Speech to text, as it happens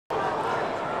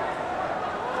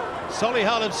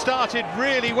Solihull have started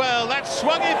really well. That's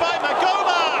swung in by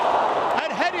Magoma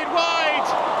and headed wide.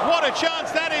 What a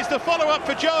chance that is, the follow-up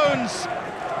for Jones.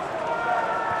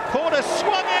 Corner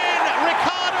swung in,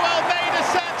 Ricardo Almeida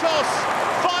Santos.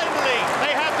 Finally,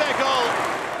 they have their goal.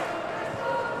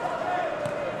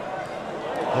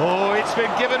 Oh, it's been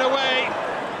given away.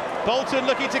 Bolton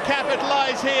looking to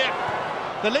capitalise here.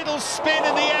 The little spin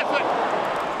and the effort.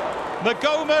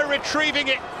 Magoma retrieving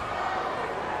it.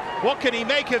 What can he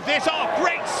make of this? Oh,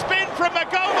 great spin from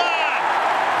Magoma!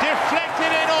 Deflected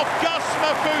in off Gus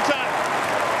Mafuta.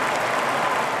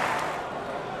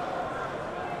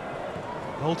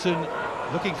 Bolton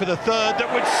looking for the third that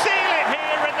would seal it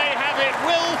here, and they have it.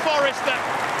 Will Forrester.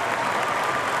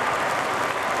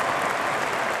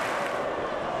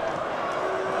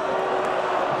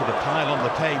 Look at the pile on the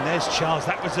pane. There's Charles.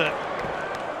 That was a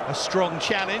strong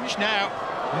challenge. Now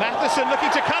Matheson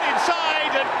looking to cut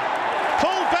inside and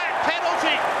pull back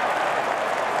penalty.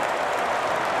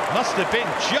 Must have been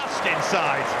just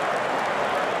inside.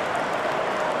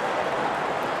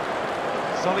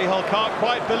 Solihull can't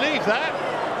quite believe that.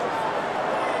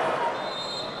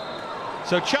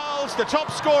 So Charles, the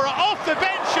top scorer, off the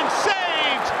bench and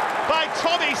saved by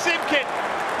Tommy Simkin.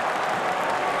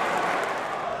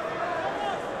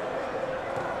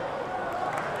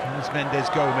 Mendes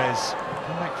Gomez,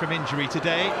 come back from injury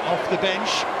today, off the bench.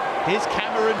 Here's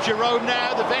Cameron Jerome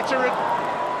now, the veteran.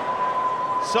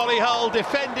 Solihull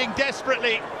defending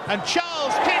desperately, and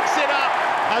Charles picks it up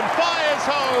and fires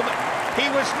home. He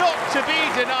was not to be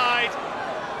denied.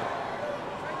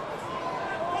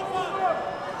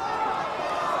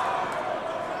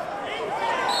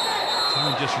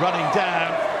 Time just running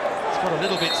down. It's got a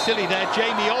little bit silly there.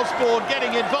 Jamie Osborne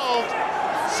getting involved.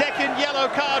 Second yellow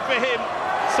card for him.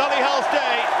 Solihull's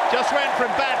day just went from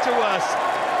bad to worse.